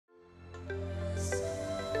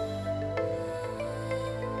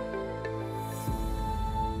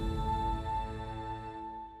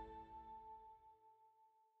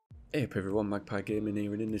Hey up everyone, Magpie Gaming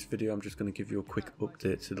here, and in this video I'm just going to give you a quick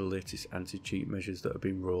update to the latest anti-cheat measures that have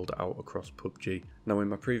been rolled out across PUBG. Now in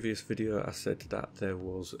my previous video I said that there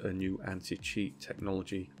was a new anti-cheat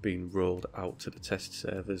technology being rolled out to the test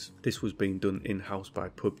servers. This was being done in-house by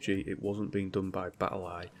PUBG, it wasn't being done by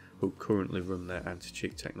BattleEye, who currently run their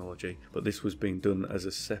anti-cheat technology, but this was being done as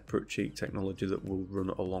a separate cheat technology that will run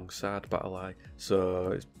alongside BattleEye,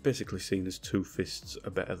 so it's basically seen as two fists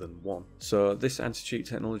are better than one. So this anti-cheat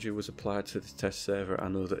technology was applied to the test server. I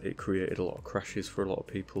know that it created a lot of crashes for a lot of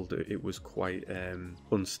people, that it was quite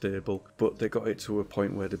unstable, but they got it to a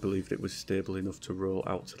point where they believed it was stable enough to roll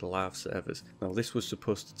out to the live servers. Now this was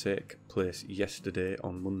supposed to take place yesterday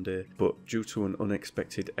on Monday, but due to an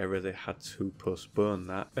unexpected error they had to postpone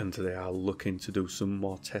that, and they are looking to do some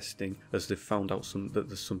more testing as they found out that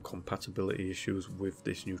there's some compatibility issues with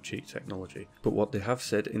this new cheat technology. But what they have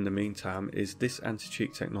said in the meantime is this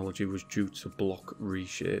anti-cheat technology was due to block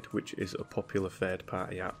Reshade, which is a popular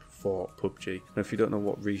third-party app for PUBG. Now if you don't know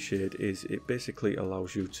what Reshade is, it basically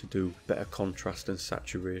allows you to do better contrast and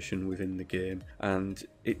saturation within the game, and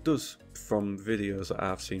it does, from videos that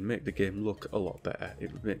I've seen, make the game look a lot better.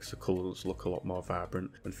 It makes the colours look a lot more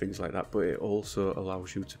vibrant and things like that, but it also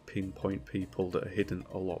allows you to pinpoint people that are hidden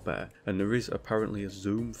a lot better. And there is apparently a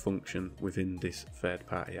zoom function within this third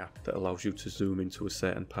party app that allows you to zoom into a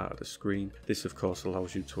certain part of the screen. This of course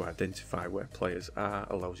allows you to identify where players are,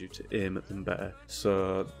 allows you to aim at them better.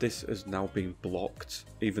 So this has now been blocked.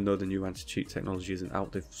 Even though the new anti-cheat technology isn't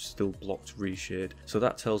out, they've still blocked Reshade. So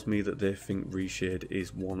that tells me that they think Reshade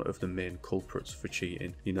is one of the main culprits for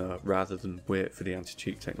cheating. You know, rather than wait for the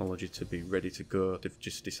anti-cheat technology to be ready to go, they've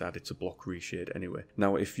just decided to block Reshade anyway.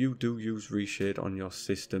 Now if you do use Reshade on your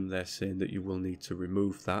system, they're saying that you will need to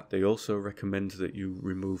remove that. They also recommend that you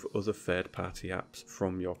remove other third-party apps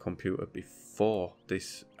from your computer before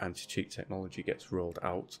this anti-cheat technology gets rolled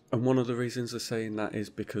out. And one of the reasons they're saying that is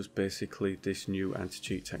because basically this new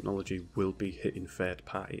anti-cheat technology will be hitting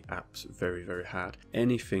third-party apps very, very hard.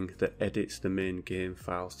 Anything that edits the main game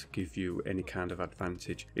files to give you any kind of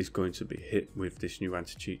advantage is going to be hit with this new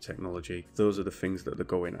anti-cheat technology. Those are the things that they're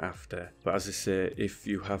going after. But as I say, if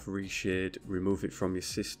you have Reshade, remove it from your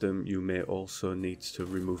system. You may also need to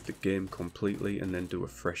remove the game completely and then do a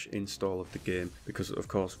fresh install of the game, because of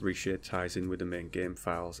course Reshade ties in with the main game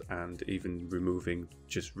files, and even removing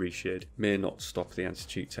just Reshade may not stop the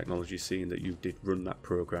anti-cheat technology seeing that you did run that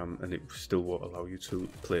program, and it still won't allow you to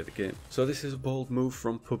play the game. So this is a bold move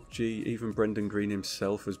from PUBG. Even Brendan Green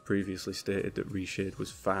himself has previously stated that Reshade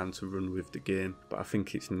was fine to run with the game, but I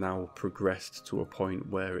think it's now progressed to a point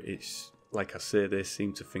where it's, like I say, they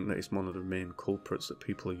seem to think that it's one of the main culprits that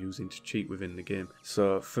people are using to cheat within the game.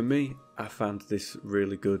 So for me, I found this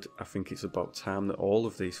really good. I think it's about time that all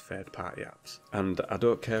of these third-party apps, and I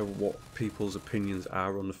don't care what people's opinions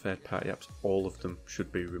are on the third-party apps, all of them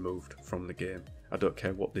should be removed from the game. I don't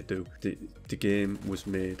care what they do. The game was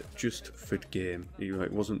made just for the game. You know,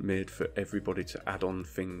 it wasn't made for everybody to add on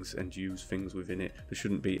things and use things within it. There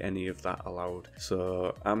shouldn't be any of that allowed.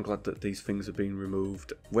 So I'm glad that these things are being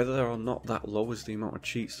removed. Whether or not that lowers the amount of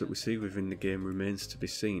cheats that we see within the game remains to be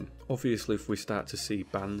seen. Obviously, if we start to see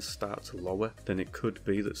bans start to lower, then it could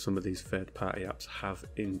be that some of these third-party apps have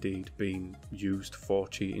indeed been used for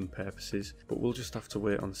cheating purposes, but we'll just have to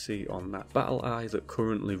wait and see on that. BattleEye, that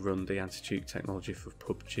currently run the anti-cheat technology for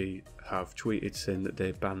PUBG, have tweeted saying that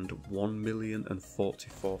they banned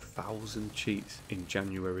 1,044,000 cheats in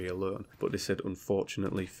January alone, but they said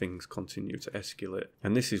unfortunately things continue to escalate,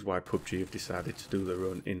 and this is why PUBG have decided to do their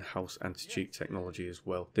own in-house anti-cheat technology as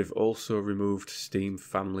well. They've also removed Steam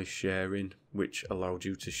family sharing, which allowed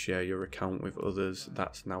you to share your account with others.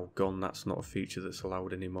 That's now gone. That's not a feature that's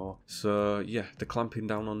allowed anymore. So yeah, they're clamping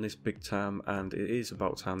down on this big time, and it is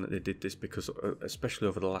about time that they did this, because especially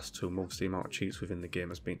over the last 2 months the amount of cheats within the game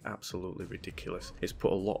has been absolutely ridiculous. It's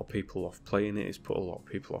put a lot of people off playing it, it's put a lot of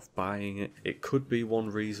people off buying it. It could be one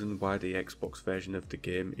reason why the Xbox version of the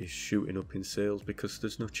game is shooting up in sales, because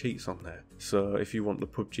there's no cheats on there. So if you want the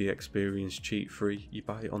PUBG experience cheat free, you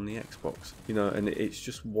buy it on the Xbox. You know, and it's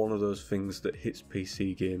just one of those things that hits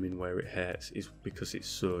PC gaming where it hurts, is because it's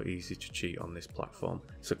so easy to cheat on this platform.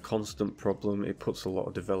 It's a constant problem. It puts a lot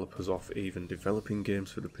of developers off even developing games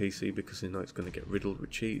for the PC, because they know it's going to get riddled with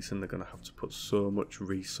cheats, and they're going to have to put so much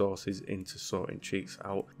resources into sorting cheats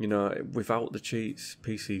out. You know, without the cheats,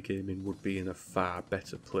 PC gaming would be in a far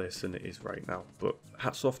better place than it is right now. But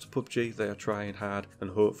hats off to PUBG, they are trying hard, and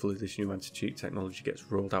hopefully this new anti-cheat technology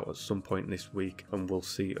gets rolled out at some point this week, and we'll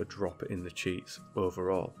see a drop in the cheats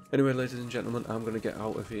overall. Anyway, ladies and gentlemen, I'm going to get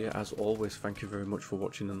out of here. As always, thank you very much for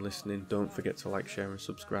watching and listening. Don't forget to like, share and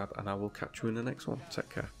subscribe, and I will catch you in the next one. Take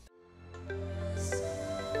care.